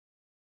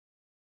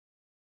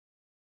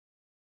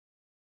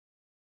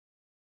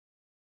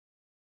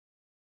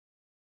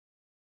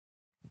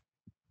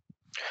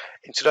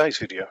In today's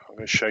video, I'm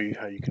going to show you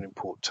how you can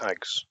import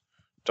tags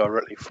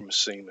directly from a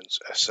Siemens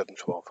S7-1200.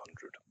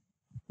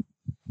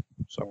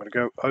 So I'm going to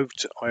go over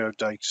to IO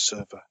Data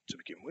Server to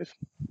begin with,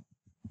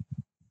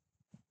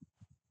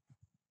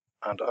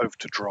 and over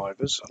to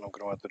Drivers, and I'm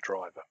going to add the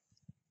driver.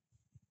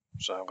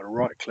 So I'm going to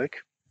right click,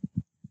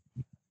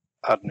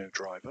 Add New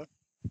Driver,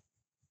 and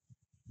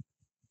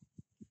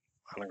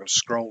I'm going to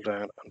scroll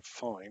down and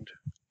find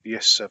the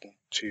S7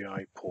 TA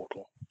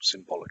portal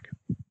symbolic.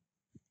 I'm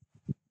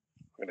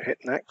going to hit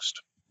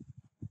Next,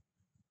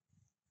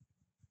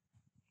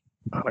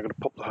 and I'm going to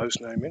pop the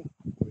host name in,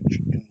 which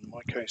in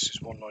my case is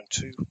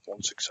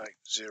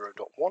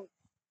 192.168.0.1.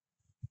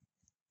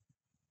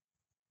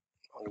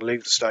 I'm going to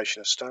leave the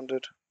station as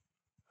standard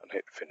and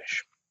hit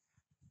Finish.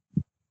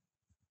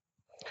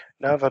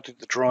 Now I've added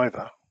the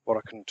driver, what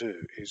I can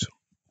do is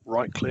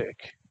right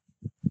click,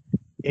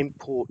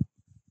 Import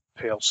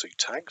PLC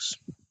Tags,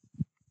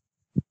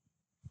 and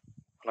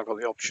I've got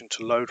the option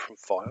to load from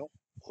file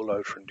or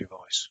load from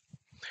device.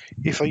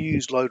 If I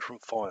use load from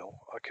file,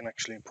 I can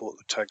actually import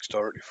the tags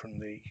directly from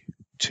the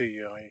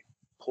TA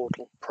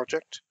portal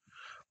project,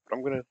 but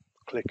I'm going to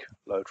click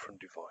load from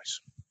device.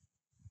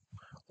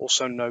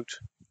 Also note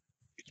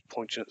it's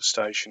pointing at the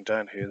station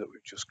down here that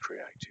we've just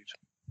created.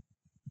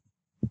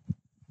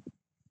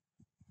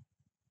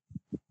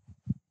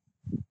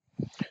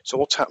 So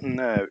what's happened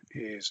now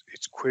is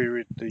it's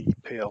queried the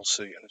PLC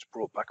and it's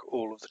brought back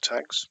all of the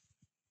tags.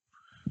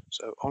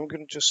 So I'm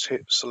going to just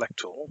hit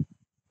select all,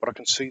 but I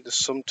can see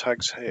there's some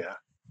tags here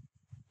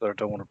that I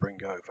don't want to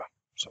bring over.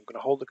 So I'm going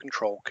to hold the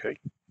control key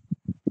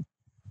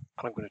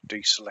and I'm going to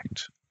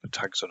deselect the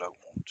tags I don't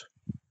want.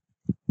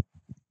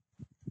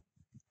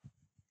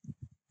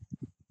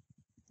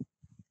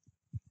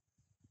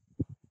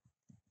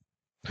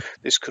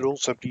 This could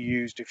also be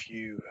used if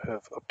you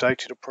have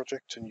updated a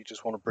project and you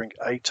just want to bring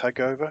a tag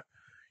over.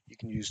 You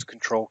can use the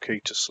control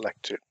key to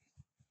select it.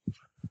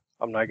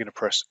 I'm now going to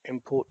press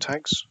import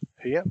tags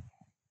here.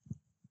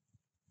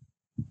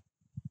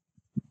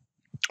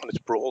 And it's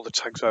brought all the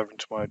tags over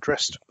into my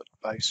address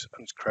base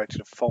and it's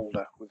created a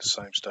folder with the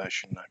same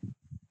station name.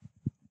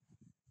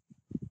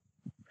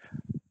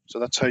 So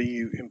that's how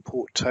you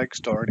import tags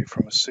directly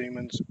from a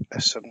Siemens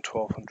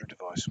S7-1200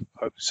 device.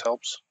 Hope this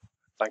helps.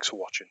 Thanks for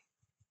watching.